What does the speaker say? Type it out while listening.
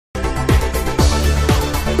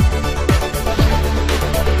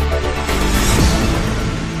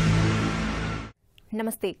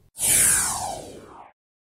నమస్తే.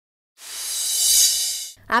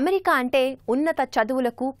 అమెరికా అంటే ఉన్నత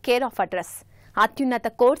చదువులకు కేర్ ఆఫ్ అడ్రస్, అత్యున్నత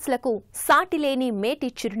కోర్సులకు సాటిలేని మేటి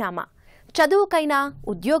చిరునామా. చదువుకైనా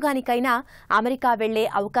ఉద్యోగానికైనా అమెరికా వెళ్లే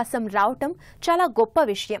అవకాశం రావటం చాలా గొప్ప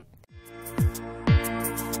విషయం.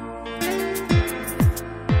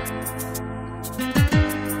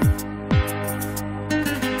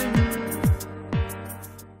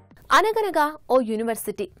 అనగనగా ఓ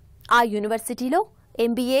యూనివర్సిటీ. ఆ యూనివర్సిటీలో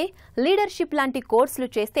MBA, లీడర్షిప్ లాంటి కోర్సులు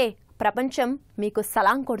చేస్తే ప్రపంచం మీకు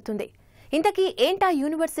సలాం కొడుతుంది. ఇంతకీ ఏంటా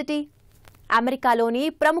యూనివర్సిటీ? అమెరికాలోని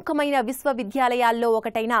ప్రముఖమైన విశ్వవిద్యాలయాల్లో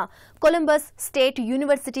ఒకటైన కొలంబస్ స్టేట్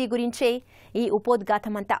యూనివర్సిటీ గురించే ఈ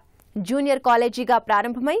ఉపోద్ఘాతమంతా. జూనియర్ కాలేజీగా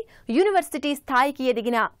ప్రారంభమై యూనివర్సిటీ స్థాయికి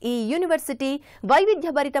ఎదిగిన ఈ యూనివర్సిటీ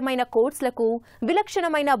వైవిధ్యభరితమైన కోర్సులకు,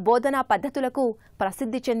 విలక్షణమైన బోధనా పద్ధతులకు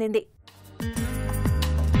ప్రసిద్ధి చెందింది.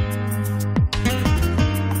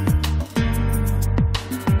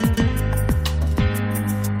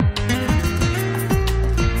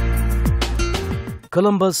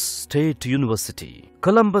 Columbus state university.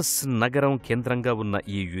 కొలంబస్ నగరం కేంద్రంగా ఉన్న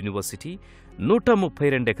ఈ యూనివర్సిటీ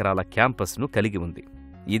 132 ఎకరాల క్యాంపస్ను కలిగి ఉంది.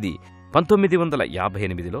 ఇది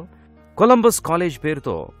 1958లో కొలంబస్ కాలేజ్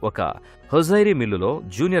పేరుతో ఒక హొజైరీ మిల్లులో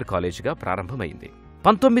జూనియర్ కాలేజ్గా ప్రారంభమైంది.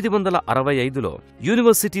 1965లో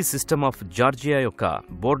యూనివర్సిటీ సిస్టమ్ ఆఫ్ జార్జియా యొక్క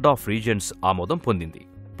బోర్డ్ ఆఫ్ రీజెంట్స్ ఆమోదం పొందింది.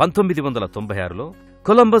 1996లో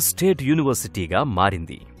కొలంబస్ స్టేట్ యూనివర్సిటీగా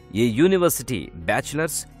మారింది. ఈ యూనివర్సిటీ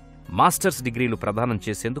బ్యాచిలర్స్, మాస్టర్స్ డిగ్రీలు ప్రదానం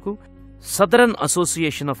చేసేందుకు southern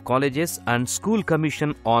association of colleges and school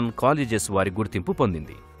commission on colleges వారి గుర్తింపు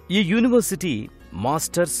పొందింది. ఈ యూనివర్సిటీ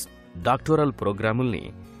మాస్టర్స్, డాక్టోరల్ ప్రోగ్రాముల్ని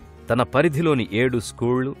తన పరిధిలోని 7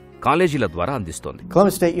 స్కూళ్లు, కాలేజీల ద్వారా అందిస్తోంది.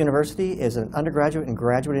 Columbus State University is an undergraduate and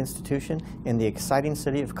graduate institution in the exciting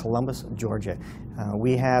city of Columbus, Georgia.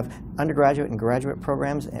 We have undergraduate and graduate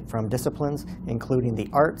programs from disciplines including the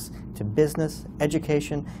arts to business,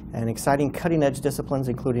 education, and exciting cutting-edge disciplines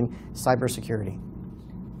including cybersecurity.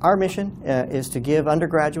 Our mission is to give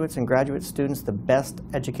undergraduates and graduate students the best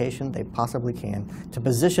education they possibly can, to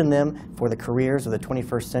position them for the careers of the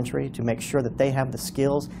 21st century, to make sure that they have the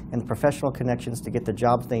skills and the professional connections to get the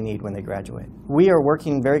jobs they need when they graduate. We are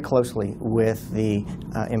working very closely with the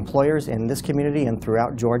employers in this community and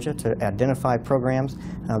throughout Georgia to identify programs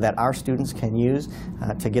that our students can use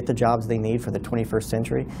to get the jobs they need for the 21st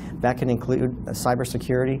century. That can include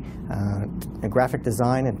cybersecurity, graphic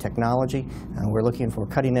design, and technology. We're looking for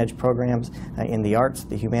cutting-edge programs in the arts,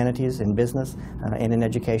 the humanities, in business, and in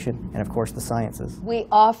education, and of course the sciences. We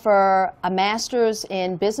offer a master's in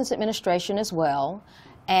business administration as well,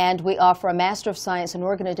 and we offer a Master of Science in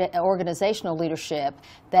Organizational Leadership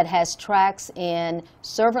that has tracks in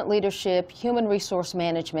servant leadership, human resource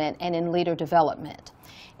management, and in leader development.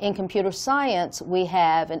 In computer science, we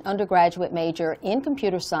have an undergraduate major in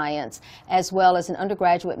computer science as well as an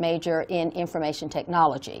undergraduate major in information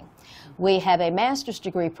technology. We have a master's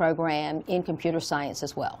degree program in computer science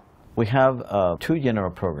as well. We have 2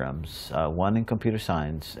 general programs, one in computer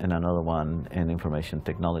science and another one in information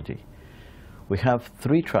technology. We have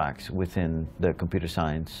 3 tracks within the computer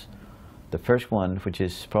science. The first one, which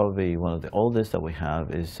is probably one of the oldest that we have,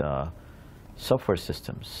 is software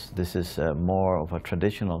systems. This is more of a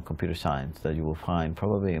traditional computer science that you will find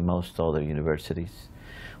probably in most other universities.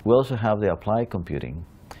 We also have the applied computing,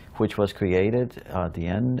 which was created at the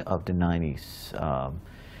end of the 90s,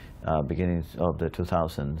 beginning of the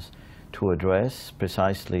 2000s, to address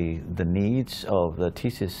precisely the needs of the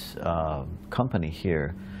thesis company here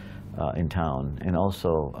in town, and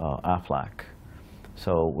also AFLAC.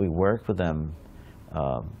 So we work with them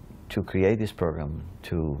to create this program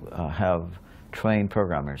to have trained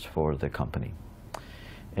programmers for the company.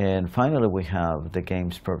 And finally, we have the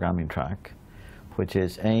games programming track, which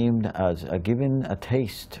is aimed at giving a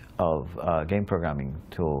taste of game programming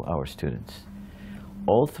to our students.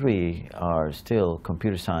 All 3 are still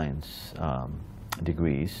computer science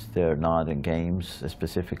degrees. They're not in games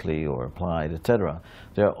specifically or applied, etc.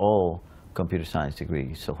 They're all computer science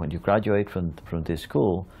degrees. So when you graduate from this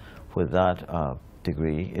school with that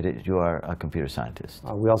degree, you are a computer scientist.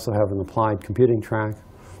 We also have an applied computing track,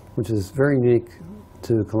 which is very unique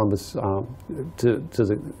to Columbus, to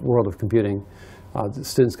the world of computing. The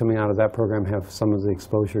students coming out of that program have some of the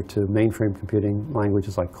exposure to mainframe computing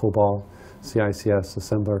languages like COBOL, CICS,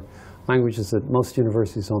 assembler, languages that most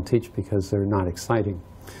universities don't teach because they're not exciting.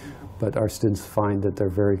 But our students find that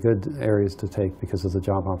they're very good areas to take because of the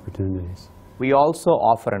job opportunities. We also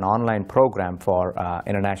offer an online program for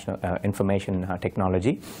international information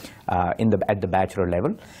technology at the bachelor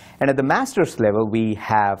level. And at the master's level, we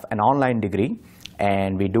have an online degree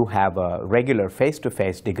and we do have a regular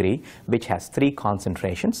face-to-face degree which has 3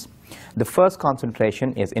 concentrations. The first concentration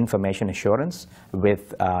is information assurance with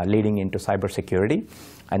leading into cybersecurity,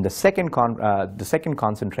 and the second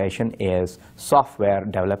concentration is software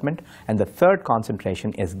development, and the third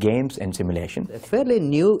concentration is games and simulation. A fairly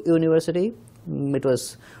new university. It was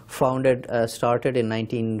started in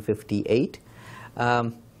 1958.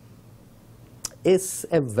 Is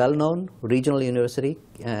a well-known regional university,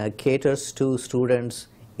 caters to students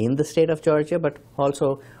in the state of Georgia, but also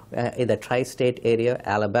in the tri-state area,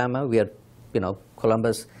 Alabama. We are,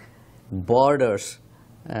 Columbus borders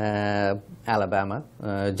Alabama,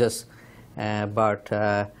 just about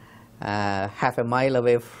half a mile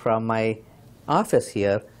away from my office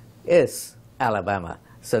here is Alabama,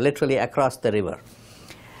 so literally across the river.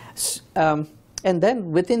 And then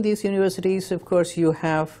within these universities, of course, you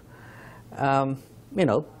have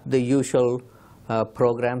the usual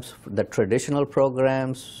programs, the traditional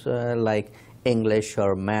programs like English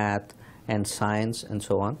or math and science and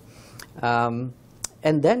so on.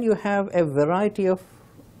 And then you have a variety of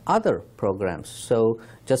other programs. So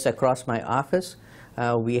just across my office,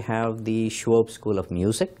 we have the Schwab School of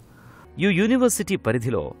Music. ఈ university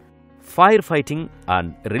పరిధిలో fire fighting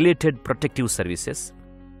and related protective services,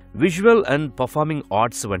 visual and performing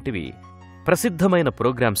arts వంటివి ప్రసిద్ధమైన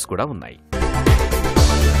programmes కూడా ఉన్నాయి.